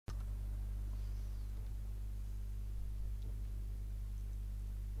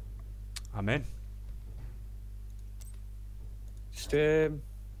I'm in. Just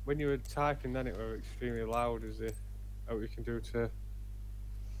when you were typing, then it were extremely loud. Is it? What we can do to?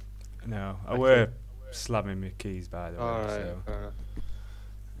 No, I were slamming my keys by the way. Alright, So. fair enough.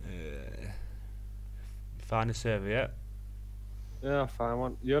 Find a server yet? Yeah, fine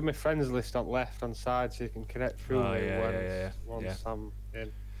one. You have my friends list on left hand side, so you can connect through me once I'm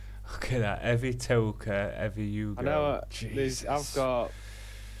in. Look at that, every Toker, every Yugo. I know. Jesus.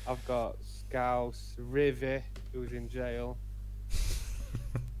 I've got Scouse, Rivy, who's in jail.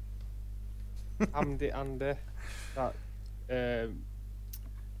 Andy, that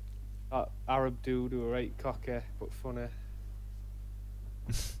Arab dude who are 8 cocky but funny.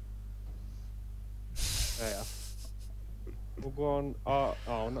 Yeah. We'll go on. Oh,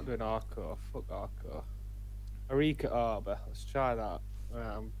 we're not doing Arco. Fuck Arco. Arika Arbor. Let's try that.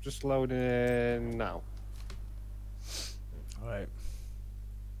 I'm just loading in now. Alright.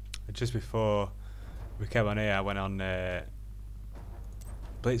 Just before we came on here, I went on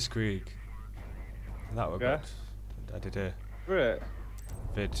Blitzkrieg. That were good. I did a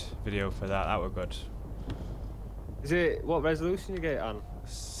video for that. That were good. Is it what resolution you get on?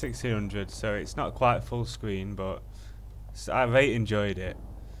 1600. So it's not quite full screen, but I've enjoyed it.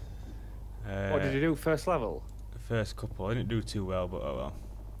 What did you do? First level? The first couple. I didn't do too well, but oh well.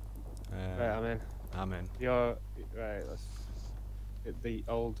 Right, I'm in. I'm in. You're right. Let's hit the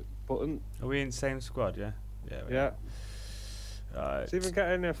old button. Are we in the same squad? Yeah. Yeah. Right. It's even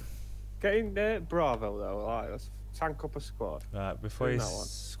getting Bravo though. Like, let's tank up a squad. Right. Before you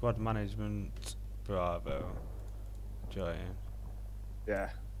squad management, Bravo. Join. Yeah.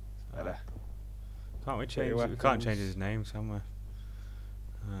 Better. Can't we change? We can't change his name, can we?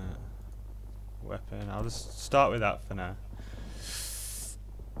 Weapon. I'll just start with that for now.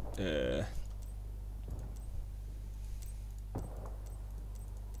 I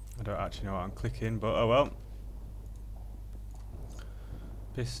don't actually know what I'm clicking, but oh well.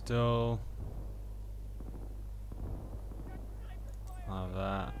 Pistol. I'll have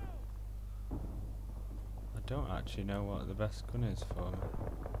that. I don't actually know what the best gun is for me.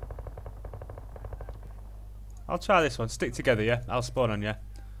 I'll try this one. Stick together, yeah? I'll spawn on you.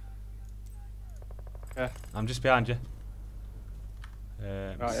 Yeah. I'm just behind you.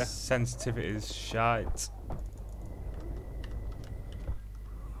 Right, yeah. Sensitivity is shite.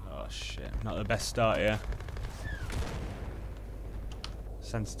 Oh shit, not the best start here.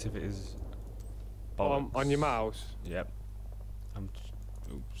 Sensitivity is on your mouse? Yep.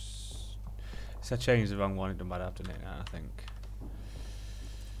 Oops. So I changed the wrong one, it doesn't matter, I've done it now, I think.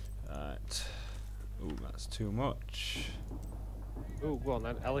 Right. Ooh, that's too much. Ooh, go on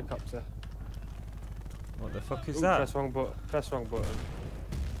then, helicopter. What the fuck is that? Press wrong button.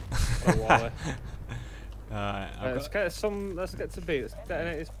 Alright, let's get to B. Let's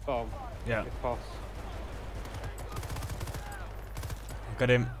detonate this bomb. Yeah. Boss. Got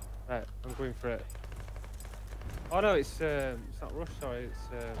him. Right, I'm going for it. Oh no, it's not Rush, sorry, it's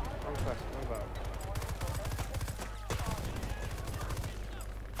Conquest,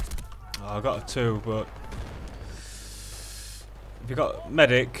 Oh, I got 2, but have you got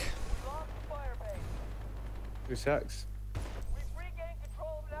medic? 2 secs.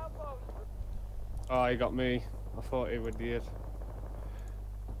 Oh, he got me. I thought he would do it.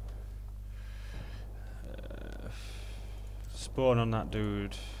 Spawn on that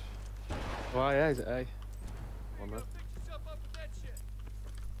dude. Why, yeah, is it A? One there.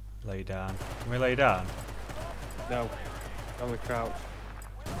 Lay down. Can we lay down? No. Only crouch.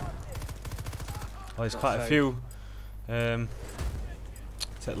 Oh, there's quite a few. To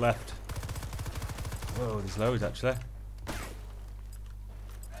the left. Whoa, there's loads actually.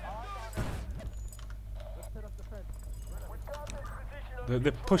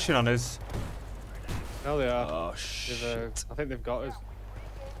 They're pushing on us. No, they are. Oh shit. I think they've got us.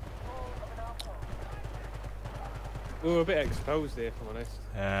 We were a bit exposed here, if I'm honest.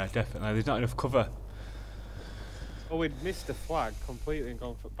 Yeah, definitely. There's not enough cover. Oh, we'd missed the flag completely and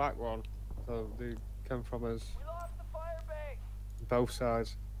gone for back one. So they came from us. Both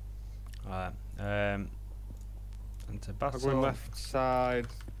sides. Alright. And to battle. I'm going left side.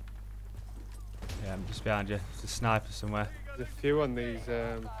 Yeah, I'm just behind you. There's a sniper somewhere. There's a few on these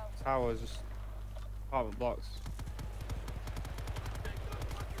towers, just apartment blocks.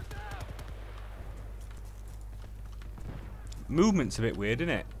 Movement's a bit weird,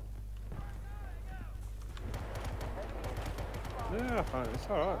 isn't it? Yeah, I find it's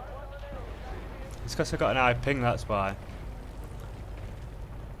alright. It's because I got an high ping, that's why.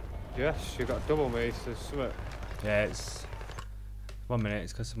 Yes, you got double mace, there's something. Yeah, it's 1 minute.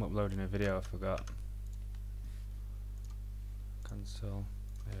 It's because I'm uploading a video. I forgot. Cancel.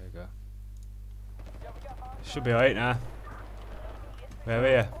 There we go. Should be alright now. Where are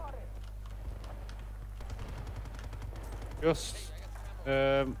you? Just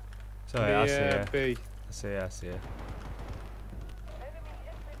Sorry, I see you. B. I see you, I see you.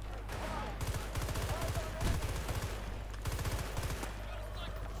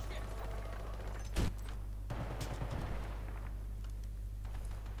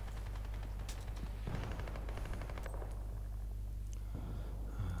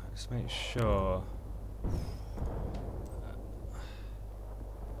 Just make sure.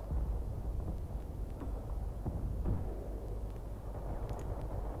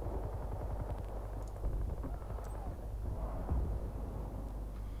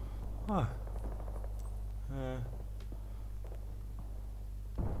 Oh.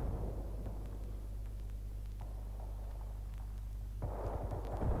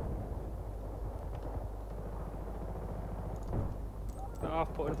 Not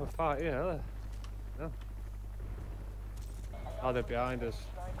half putting up a fight here, are they? No. Oh, they're behind us.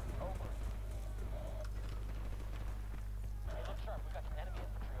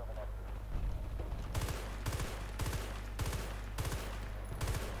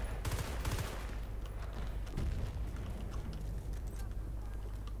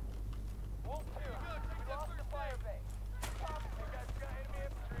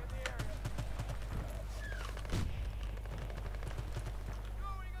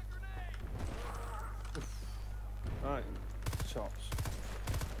 Right, shots.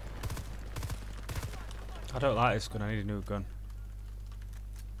 I don't like this gun, I need a new gun.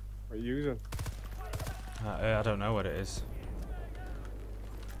 What are you using? I don't know what it is.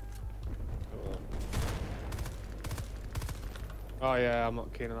 Oh yeah, I'm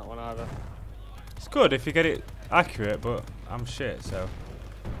not keen on that one either. It's good if you get it accurate, but I'm shit, so.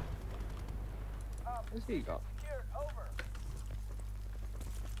 What's he got?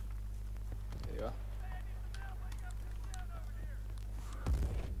 There you are.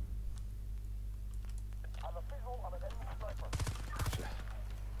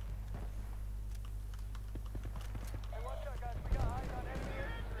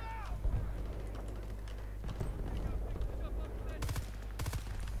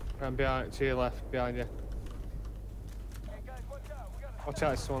 And behind, to your left, behind you. Watch out,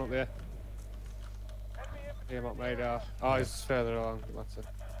 there's someone up there. Yeah, not made out. Oh, he's further along. That's it.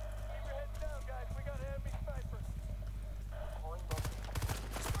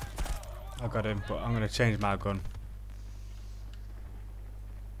 I got him, but I'm gonna change my gun.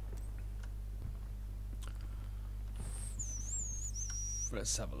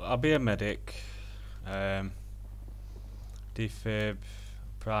 Let's have a look. I'll be a medic. Defib,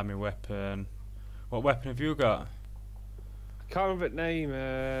 primary weapon. What weapon have you got? I can't remember the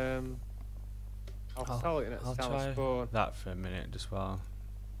name. I'll tell it next I'll time try I spawn. that for a minute, just while.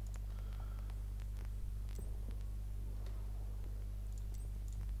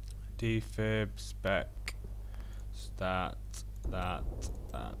 Defib, spec, start, that.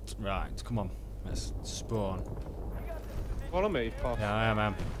 Right, come on, let's spawn. Follow me, Pop. Yeah, I am.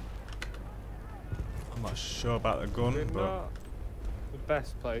 I'm not sure about the gun, It's but not the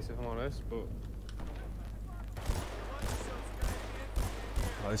best place, if I'm honest, but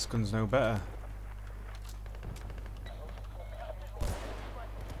this gun's no better.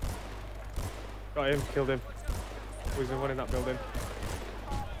 got him, killed him. Who's the one in that building?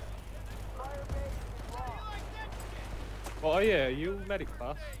 What are you? Are you medic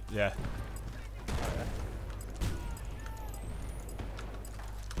class? Yeah.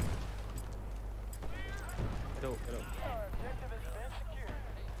 Get up, get up.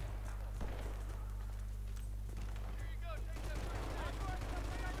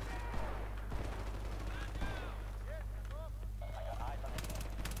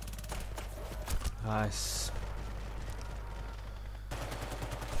 Nice.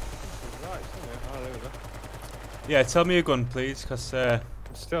 Right, somewhere. Oh, there we go. Yeah, tell me your gun, please, because I'm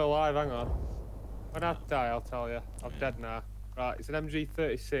still alive, hang on. When I die, I'll tell you. I'm dead now. Right, it's an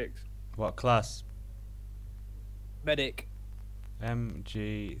MG36. what class? Medic.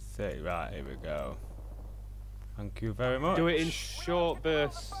 MG30. Right, here we go. Thank you very much. Do it in short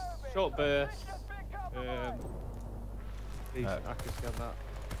bursts. Short bursts. Decent accuracy on that.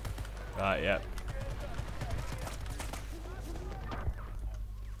 Right, yep.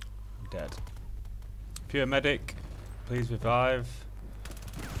 Dead. If you're a medic, please revive.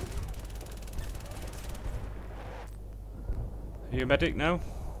 Are you a medic now?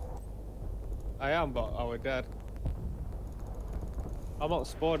 I am, but we're dead. I'm not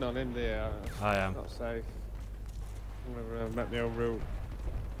spawning on him there. I am. Not safe. I'm gonna make my own route.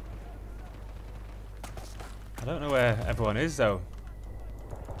 I don't know where everyone is though.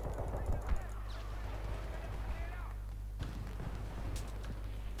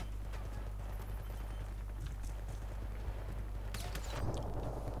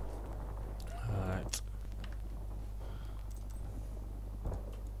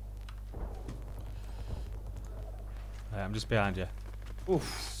 I'm just behind you.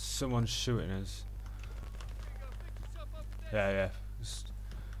 Oof. Someone's shooting us. Yeah.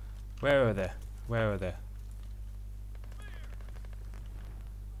 Where are they? Where are they?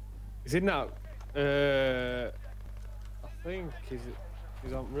 Is it now? I think he's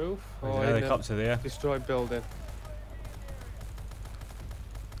on roof. There's Or an in helicopter there. destroyed building.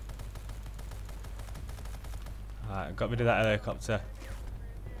 Alright, got rid of that helicopter.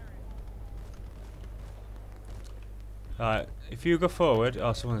 Alright, if you go forward,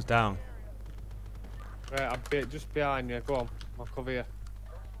 oh, someone's down. Right, I'm just behind you. Go on, I'll cover you.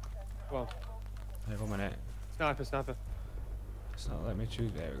 Go on. Hey, 1 minute. Sniper. It's not letting me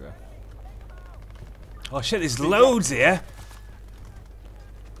choose. There we go. Oh shit, there's loads here!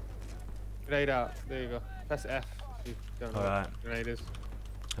 Grenade out. There you go. Press F if you don't know Alright. what grenade is.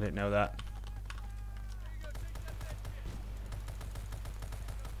 I didn't know that.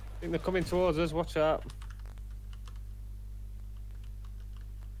 I think they're coming towards us. Watch out.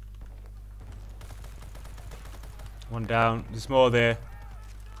 One down. There's more there.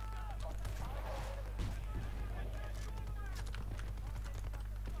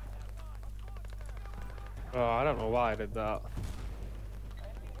 Oh, I don't know why I did that.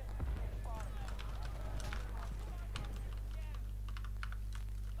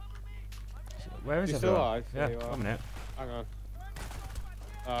 Where is You it? still alive? Yeah, There you are. 1 minute. Hang on.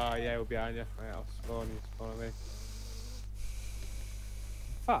 Yeah, we're behind you. Right, I'll spawn you. Spawn me.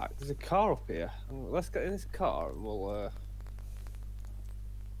 Fuck, there's a car up here. Let's get in this car and we'll.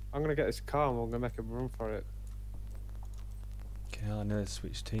 I'm gonna get this car and we're gonna make a run for it. Okay, I need to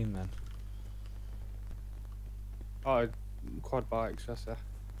switch team then. Oh, quad bikes, yes, sir.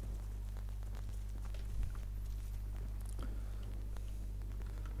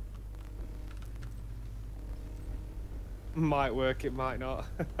 Might work, it might not.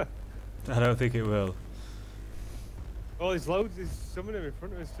 I don't think it will. Oh, there's loads. There's some of them in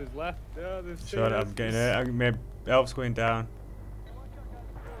front of us to the left. Yeah, there's Sure, I'm getting it. My elf's going down.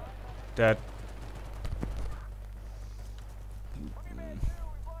 Dead.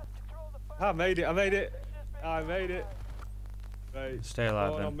 I made it. I made it. Right. Stay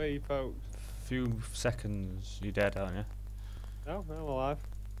alive On then. me, folks. Few seconds, you're dead, aren't you? No, I'm alive.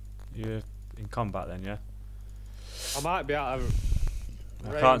 You're in combat then, yeah? I might be out of. I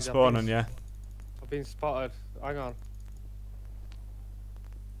range. can't spawn on you. I've been spotted. Hang on.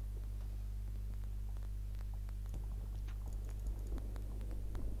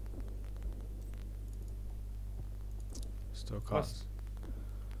 Still can't.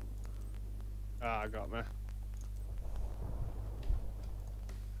 Ah, I got me.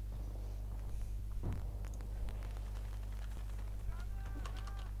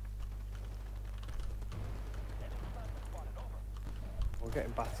 We're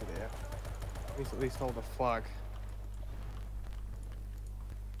getting battered here. At least hold a flag.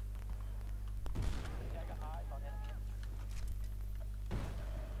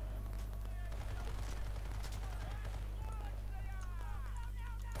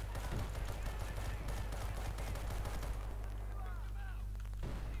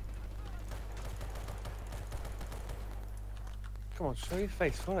 Come on, show your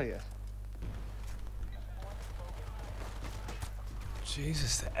face, what are you?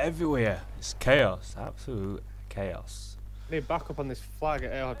 Jesus, they're everywhere. It's chaos. Absolute chaos. I need backup on this flag.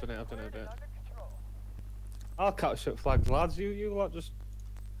 Oh, I've done it. I'll catch up flags, lads. You lot just.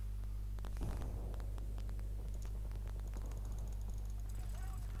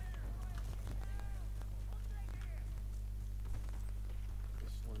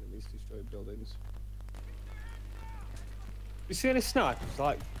 This one of these destroyed buildings. You see any snipers?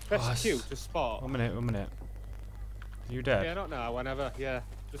 Like, press Q to spot. 1 minute. You dead? Yeah, not now, whenever. Yeah,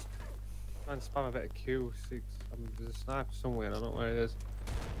 just try and spam a bit of Q. See, there's a sniper somewhere, I don't know where it is.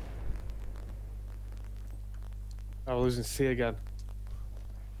 Oh, we're losing C again.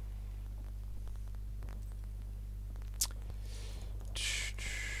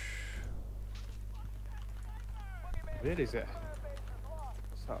 Where is it?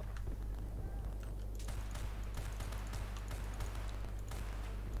 What's that?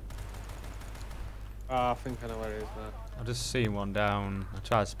 I think I know where it is now. I just seen one down. I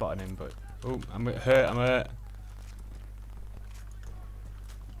tried spotting him, but oh, I'm hurt. I'm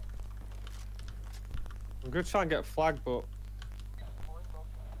gonna try and get a flag, but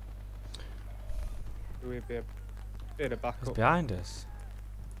we'd be a bit of It's backup. behind us.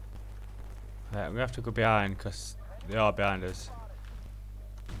 Yeah, we have to go behind because they are behind us.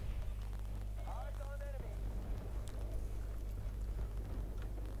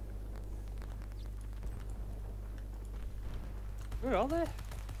 Where are they?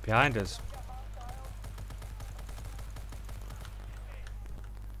 Behind us.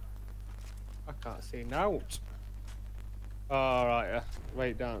 see out. Oh, right, yeah.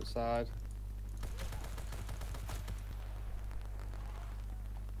 Wait downside.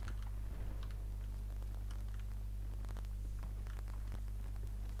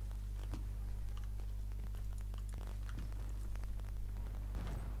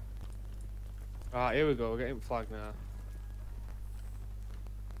 Right, here we go. We're getting flagged now.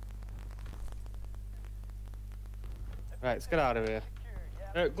 Right, let's get out of here.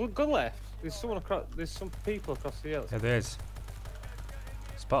 Go left. There's someone across. There's some people across the hill. Yeah, there is.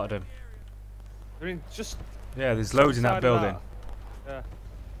 Spotted him. I mean, just. Yeah, there's loads in that building. Yeah.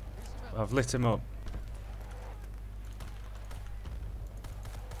 I've lit him up.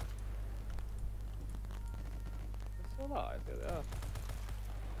 It's alive. Yeah.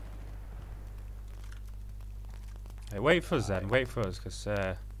 Hey, wait for us then. Wait for us, because.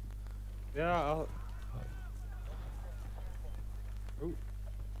 Yeah. I'll... Ooh.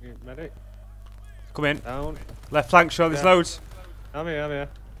 Medic. Come in. Down. Left flank, sure. There's loads. I'm here. I'm here.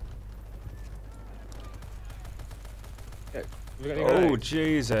 Yeah. Have you got any Oh grenades?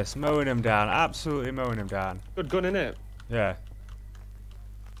 Jesus! Mowing him down. Absolutely mowing him down. Good gun in it. Yeah.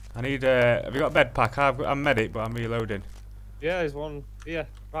 I need. Have you got a bed pack? I'm medic, but I'm reloading. Yeah, there's one. Yeah.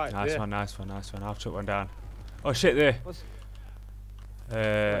 Right. Nice yeah. one. Nice one. Nice one. I've took one down. Oh shit! There. What's...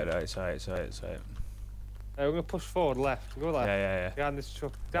 Right. Sorry. We're gonna push forward left. Go left. Yeah. Behind this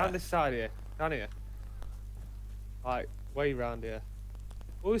truck. Down this side here. Down here. Like, way round here.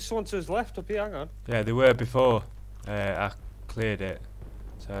 Oh, there's someone to his left up here. Hang on. Yeah, they were before. I cleared it.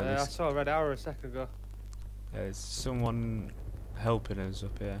 So I saw a red arrow a second ago. yeah, there's someone helping us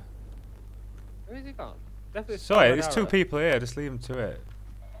up here. Where is he gone? Definitely. Sorry, there's two people here. Just leave them to it.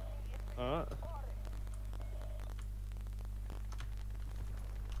 Alright.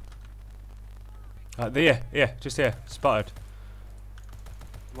 There, yeah, just here. Spotted.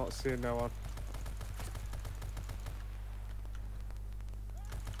 I'm not seeing no one.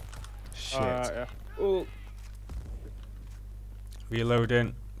 Shit. Alright, yeah. Oh.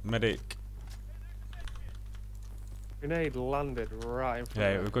 Reloading. Medic. Grenade landed right in front Yeah,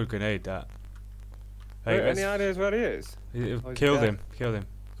 of a him. good grenade that. Wait, Hey, any ideas where he is? Oh, he's killed dead. him. Killed him.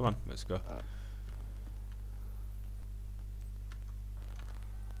 Come on, let's go.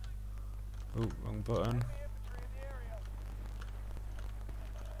 Oh, wrong button.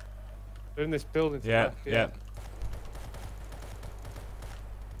 They're in this building. to the Yeah, left, yeah.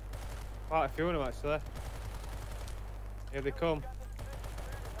 Quite a few of them actually. Here they come.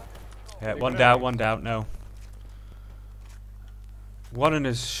 Yeah, Big one grenade. down, no. One of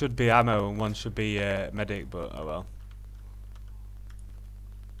us should be ammo and one should be medic, but oh well.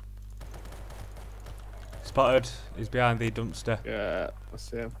 Spotted. He's behind the dumpster. Yeah, I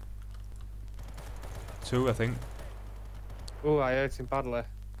see him. Two, I think. Oh, I hurt him badly.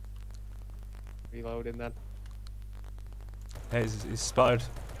 Reloading then. Yeah, he's spotted.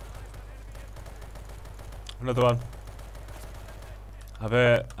 Another one.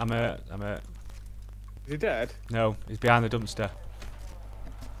 I'm hurt. Is he dead? No, he's behind the dumpster.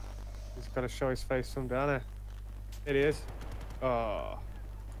 He's got to show his face someday, hasn't he? Here he is. Oh.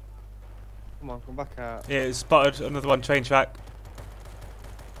 Come on, come back out. Yeah, he's spotted. Another one, train track.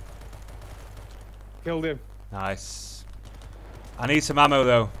 Killed him. Nice. I need some ammo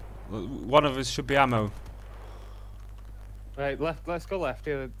though. One of us should be ammo. Right, left. Let's go left.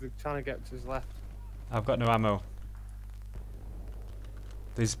 Here, they're trying to get to his left. I've got no ammo.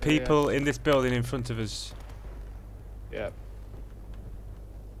 There's people in this building in front of us. Yeah.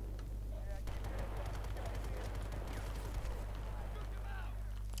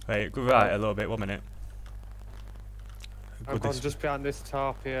 Wait, go right a little bit. 1 minute. I've gone just behind this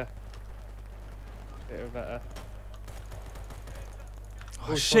tarp here. Bit better.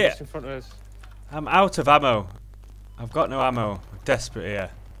 Oh Just shit! in front of us. I'm out of ammo. I've got no ammo. I'm desperate here.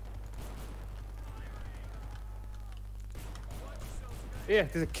 Yeah,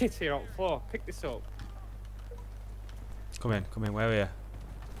 there's a kit here on the floor. Pick this up. Come in. Where are you?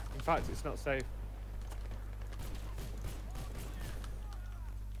 In fact, it's not safe.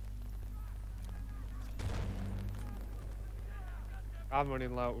 I'm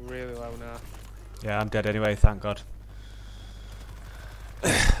running low, really low now. Yeah, I'm dead anyway. Thank God.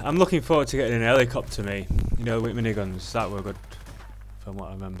 I'm looking forward to getting an helicopter, me. You know, with miniguns. That were good, from what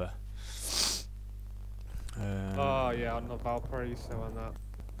I remember. Oh yeah, on the Valparaiso on that.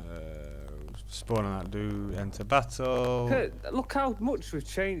 Spawn on that dude. Enter battle. Look how much we've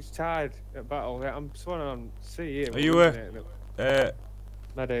changed tide at battle. Yeah, I'm spawning on C here. Are you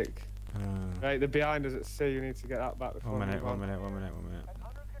medic? Right, they're behind us at C. You need to get that back before. 1 minute.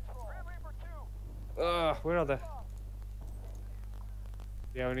 Where are they?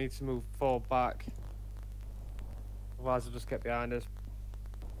 Yeah, we need to move forward back. Otherwise, they'll just get behind us.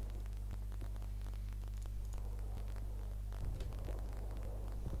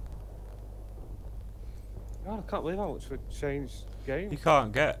 God, I can't believe how much we've changed games. You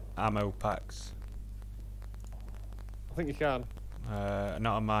can't get ammo packs. I think you can.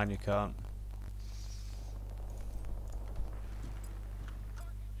 Not on mine, you can't.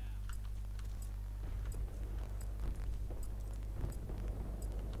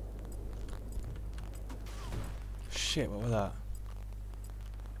 Shit, what was that?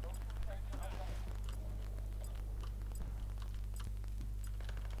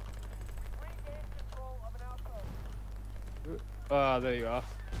 Ah, there you are.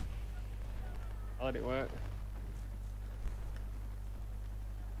 I let it work.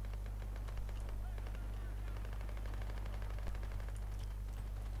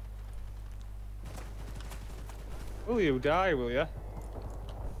 Will you die, will you?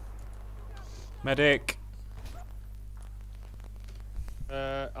 Medic!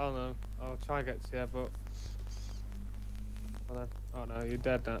 I don't know. I'll try and get to you, but... Oh no, you're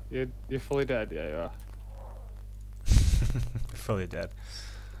dead now. You're fully dead, yeah you are. Fully dead.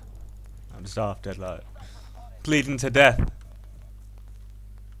 I'm just half dead, like bleeding to death.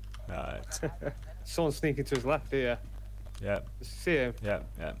 Right. Someone's sneaking to his left here. Yeah. See him? Yeah.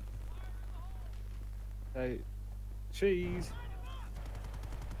 Yeah. Hey, cheese.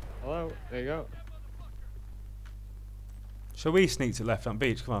 Hello. There you go. Shall we sneak to left on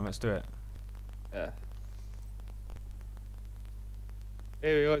beach? Come on, let's do it. Yeah.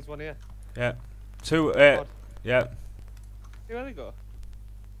 Here we go. There's one here. Yeah. Two. Yeah. Hey, where they go?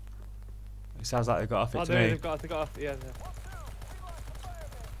 It sounds like they got off it to there, me. they've got off. Yeah.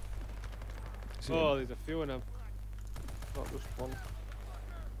 Oh, there's a few of them. Not just one.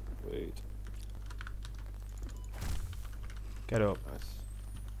 Wait. Get up. Nice.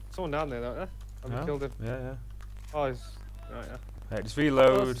 Someone down there, though. Have No? you killed him? Yeah. Oh, he's right. Yeah. Hey, just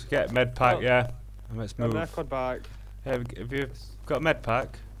reload. Get med pack. Oh. Yeah. And let's move. Record back. Hey, have you got a med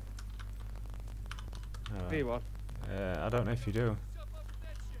pack? Need one. I don't know if you do.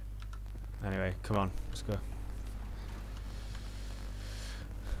 Anyway, come on, let's go.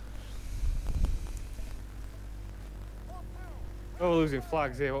 Oh, we're losing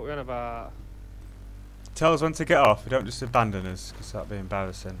flags here. What are we on about? Tell us when to get off. We don't just abandon us, because that'd be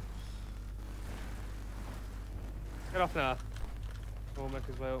embarrassing. Get off now. We'll make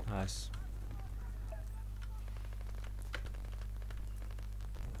his way up. Nice.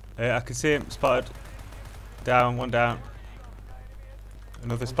 I can see him spotted. Down, one down.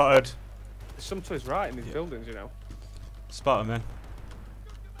 Another spotted. There's some to his right in these buildings, you know. Spot him then.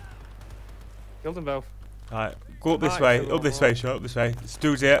 Killed them both. Alright, go up this way, shut up this way. This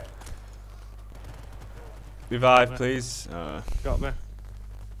dude's here. Revive, please. Got me.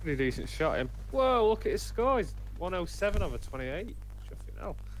 Pretty decent shot, him. Whoa, look at his score. He's 107 over 28. Chuffing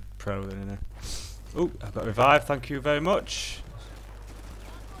hell. Pro then, innit? Oh, I've got revive, thank you very much.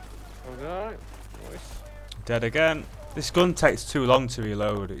 Alright. Nice. Dead again. This gun takes too long to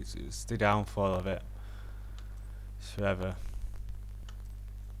reload. It's the downfall of it. It's forever.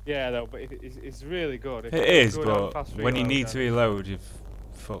 Yeah, though, but it's really good. It is, but when you need to reload, you've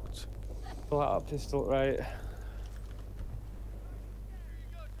fucked. Pull out a pistol, right?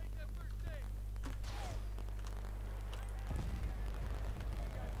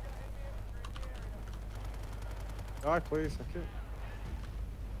 Alright, please, thank you.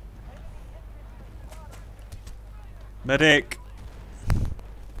 Medic!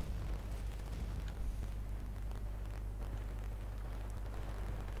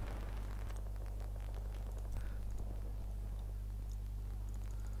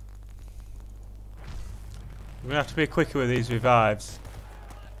 We're gonna have to be quicker with these revives.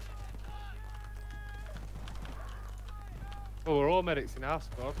 Well, we're all medics in our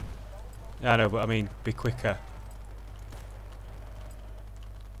squad. Yeah, I know, but I mean, be quicker.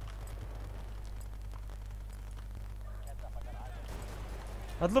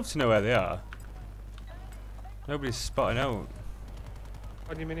 I'd love to know where they are. Nobody's spotting out.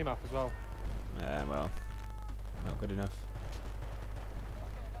 On your minimap as well. Yeah, well, not good enough.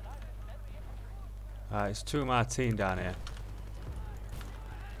 It's 2 of my team down here.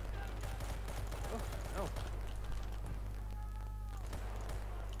 Oh, no.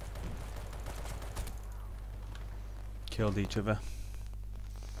 Killed each other.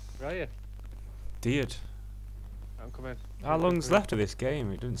 Where are you? Did. I'm coming. How long's left of this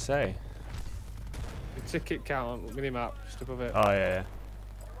game? It doesn't say. The ticket count on minimap just above it. Oh, yeah.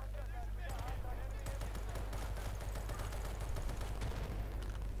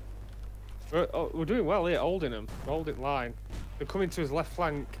 We're doing well here, holding them. We're holding line. They're coming to his left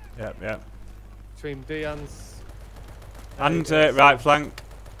flank. Yep. Between Dean's And right flank.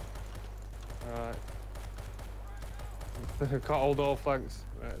 Alright. Can't hold all flanks.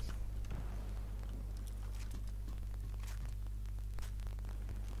 Right.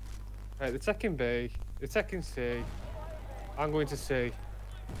 Right, they're taking B. They're taking C. I'm going to C.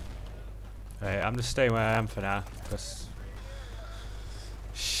 Right, I'm just staying where I am for now, because...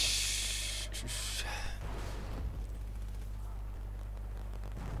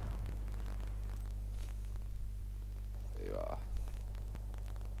 There you are.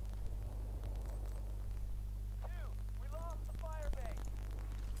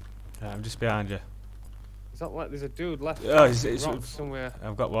 Right, I'm just behind you. Is that like there's a dude left It's rock somewhere?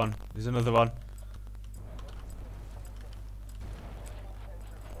 I've got one. There's another one.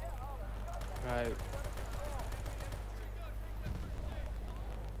 Right.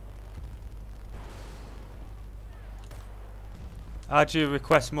 How do you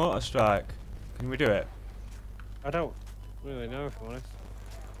request mortar strike? Can we do it? I don't really know if I'm honest.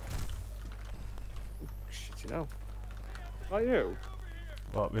 Shit, you know. Like you?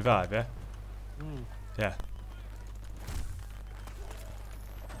 What, revive, yeah? Hmm. Yeah.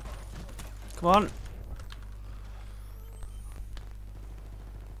 Come on.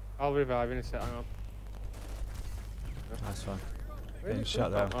 I'll revive in a sec, hang on. Nice one. Where Getting did it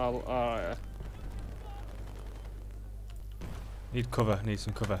shot come there. from? Oh, yeah. Need cover, need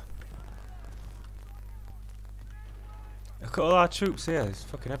some cover. Look at all our troops here, there's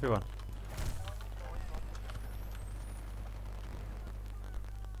fucking everyone.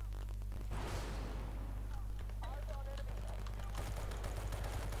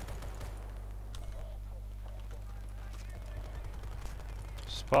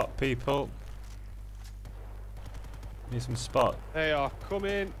 Spot people. Need some spot. They are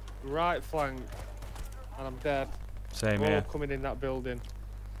coming right flank. And I'm dead. Same All here. coming in that building.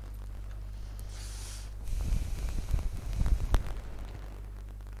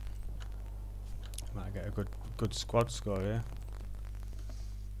 Might get a good squad score here.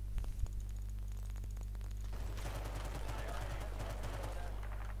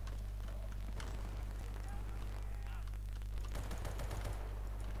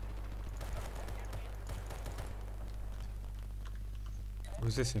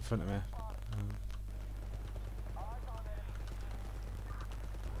 Who's this in front of me?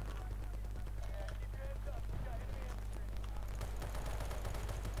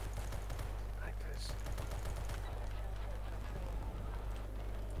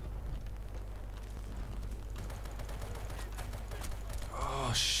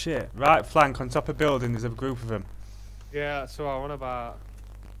 Oh shit! Right flank on top of building. There's a group of them. Yeah, that's what I want about.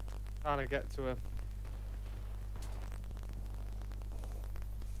 Trying to get to him.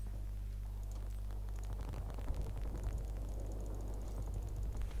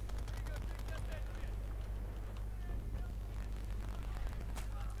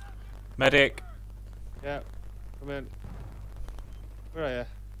 Medic. Yeah, come in. Where are you?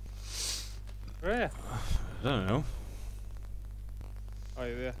 Where are you? I don't know. Oh,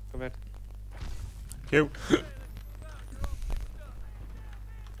 you're there. Come in. You.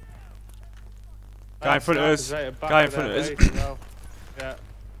 Guy in front of us. Guy in front of us. Well. Yeah.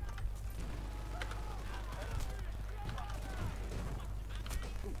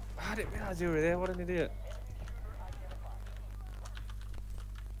 I didn't realise you were there. What an idiot.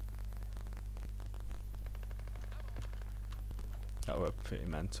 That were pretty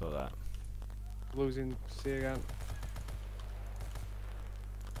mental, that. Losing C again.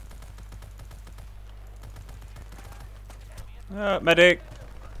 Medic.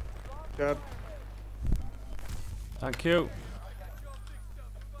 Good. Thank you.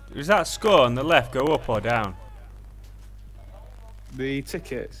 Does that score on the left go up or down? The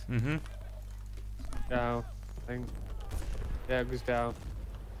tickets? Mm-hmm. Down, I think. Yeah, it goes down.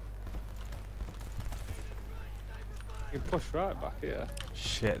 You can push right back here.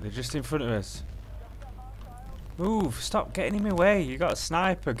 Shit, they're just in front of us. Move, stop getting in my way. You got a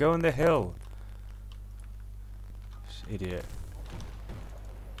sniper, go on the hill. Idiot.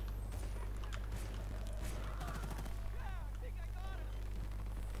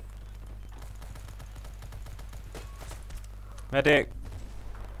 Medic.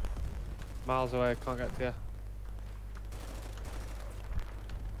 Miles away, can't get to you.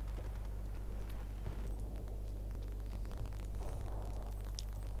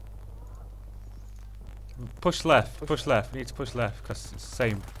 Push left, push left. Need to push left because it's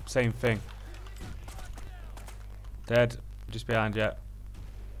the same thing. Dead, just behind you.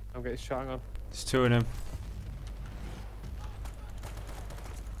 I'm getting shot on. There's two of them.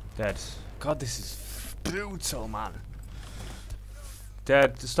 Dead. God, this is brutal, man.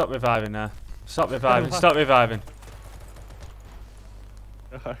 Dead. Stop reviving now. Stop reviving. Stop reviving.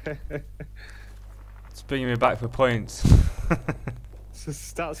 It's bringing me back for points.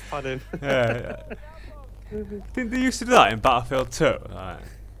 Stats padding. Yeah. Didn't they used to do that in Battlefield 2? Right.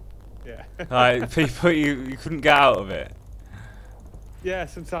 Yeah. Like people, you couldn't get out of it. Yeah,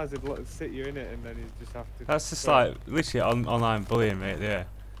 sometimes they'd sit you in it and then you just have to... That's just like literally online bullying, mate, yeah.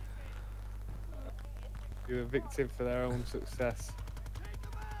 You're a victim for their own success.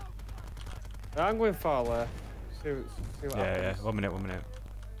 I'm going far left. See what happens. Yeah. 1 minute.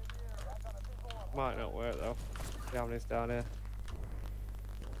 Might not work though. See how many's down here.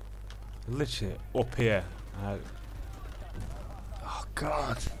 Literally up here. Oh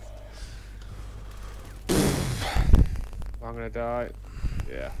god. I'm gonna die.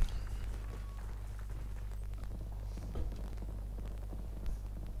 Yeah.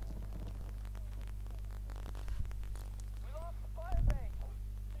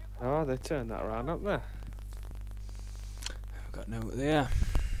 Oh, they turned that around, haven't they? I've got no there.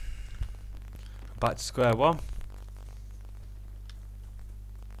 Back to square one.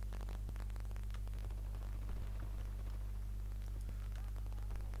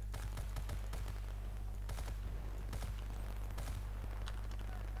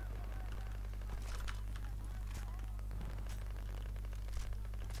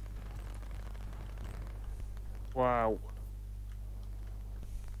 Wow.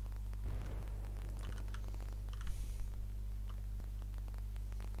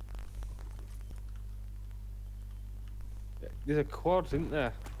 There's a quad, isn't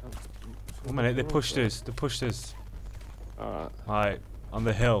there? 1 minute, they pushed us. Alright. Right, on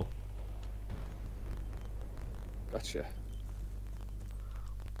the hill. Gotcha.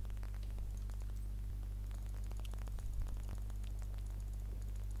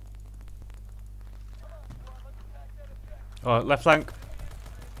 Oh, left flank.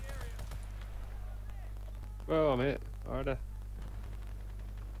 Well, mate. Alright.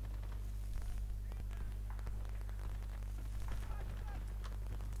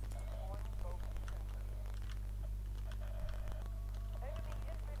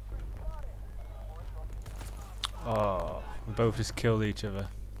 Oh, we both just killed each other.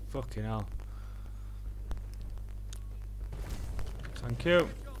 Fucking hell. Thank you.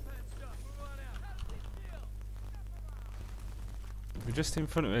 We're just in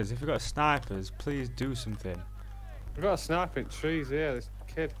front of us. If you've got snipers, please do something. We've got a sniper in trees here, this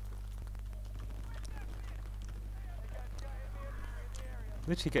kid.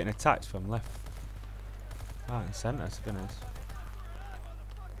 Literally getting attacked from left, right and centre, to be honest.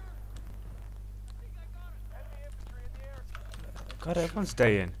 God, everyone's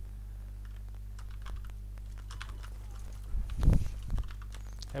dying.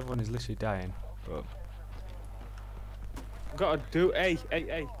 Everyone is literally dying. But Gotta do A.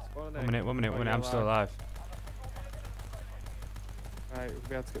 one minute, I'm still alive. Right, we'll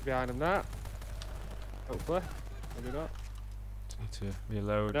be able to get behind him now. Hopefully. Maybe not. Need to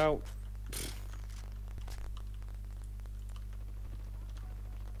reload. No.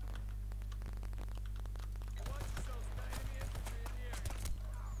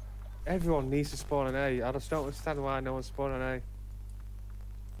 Everyone needs to spawn an A. I just don't understand why no one's spawning A.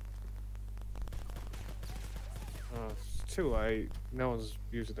 Oh, it's too late. No one's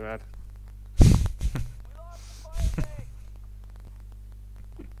using their head.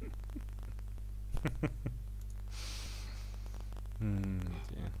 Yeah.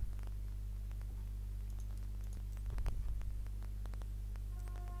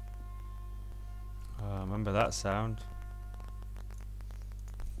 Oh, remember that sound?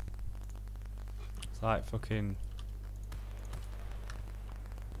 It's like fucking.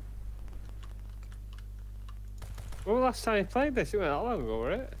 When was the last time you played this? It wasn't that long ago,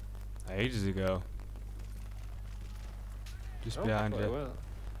 were it? Ages ago. Just Oh, behind probably you. will.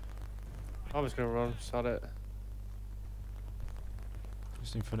 I'm just gonna run, sod it.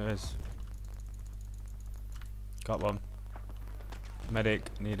 Just in front of us. Got one.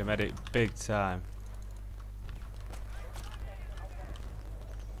 Medic. Need a medic. Big time.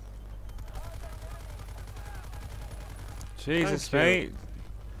 Jesus, Thank you. mate.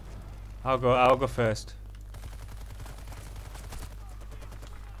 I'll go first.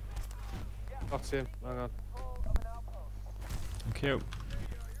 Got him. Hang on. Thank you.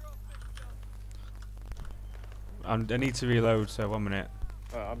 I need to reload, so 1 minute.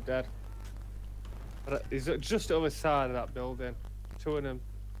 Right, I'm dead. But he's just the other side of that building. Two of them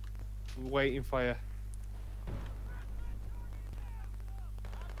waiting for you.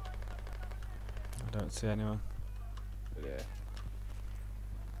 I don't see anyone. Yeah.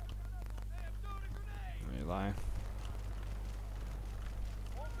 Are you lying?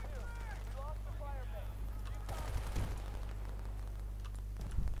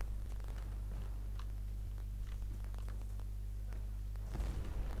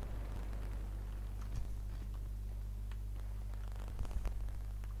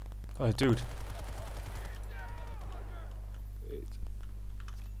 Oh, dude.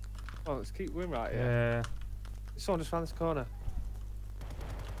 Oh, let's keep going right here. Yeah. There's someone just round this corner.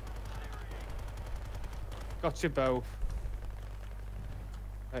 Got you both.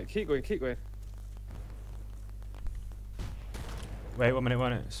 Right, keep going, keep going. Wait 1 minute,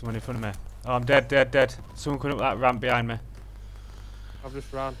 1 minute. Someone in front of me. Oh, I'm dead, dead, dead. Someone coming up that ramp behind me. I've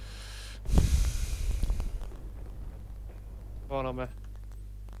just ran. One on me.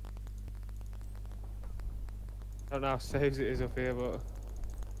 I don't know how safe it is up here, but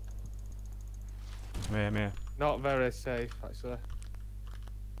I'm here. not very safe, actually.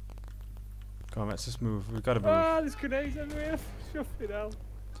 Come on, let's just move. We've got to move. Ah, there's grenades everywhere. Shut it out.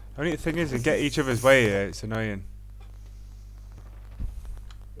 Only thing is, we get each other's way here. It's annoying.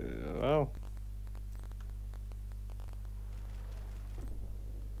 Well.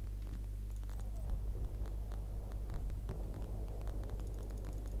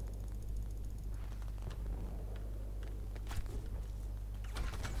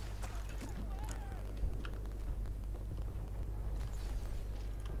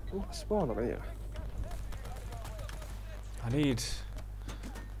 Oh, spawn over here. I need...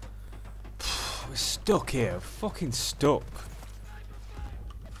 We're stuck here. Fucking stuck.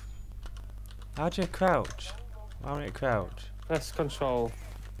 How do you crouch? Why don't you crouch? Press control.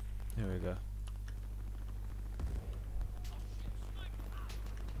 There we go.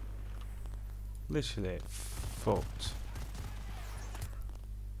 Literally fucked.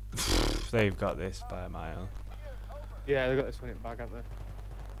 They've got this by a mile. Yeah, they got this one in bag, haven't they?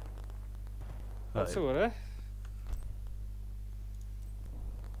 That's all right.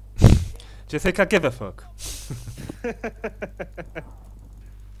 Do you think I give a fuck?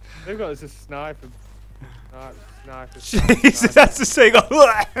 They've got this sniper. Sniper. Jesus, that's the thing.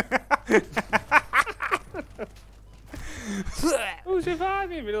 Who's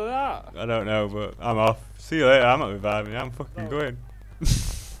reviving in the middle of that? I don't know, but I'm off. See you later. I'm not reviving. I'm fucking going.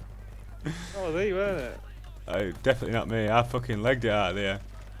 Oh, they weren't it? Oh, definitely not me. I fucking legged it out of there.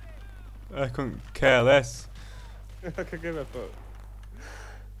 I couldn't care less. I could give a fuck.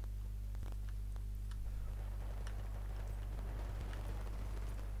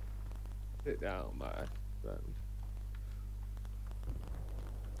 Sit down, my friend.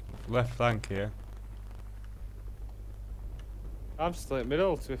 Left flank here. I'm still in the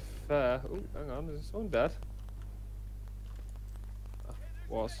middle, to be fair. Oh, hang on, is someone dead?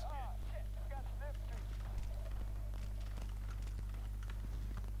 Was.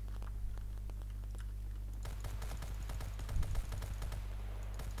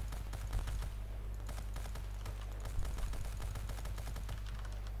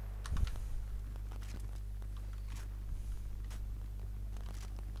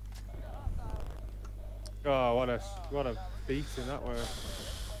 Oh, what a beating that were.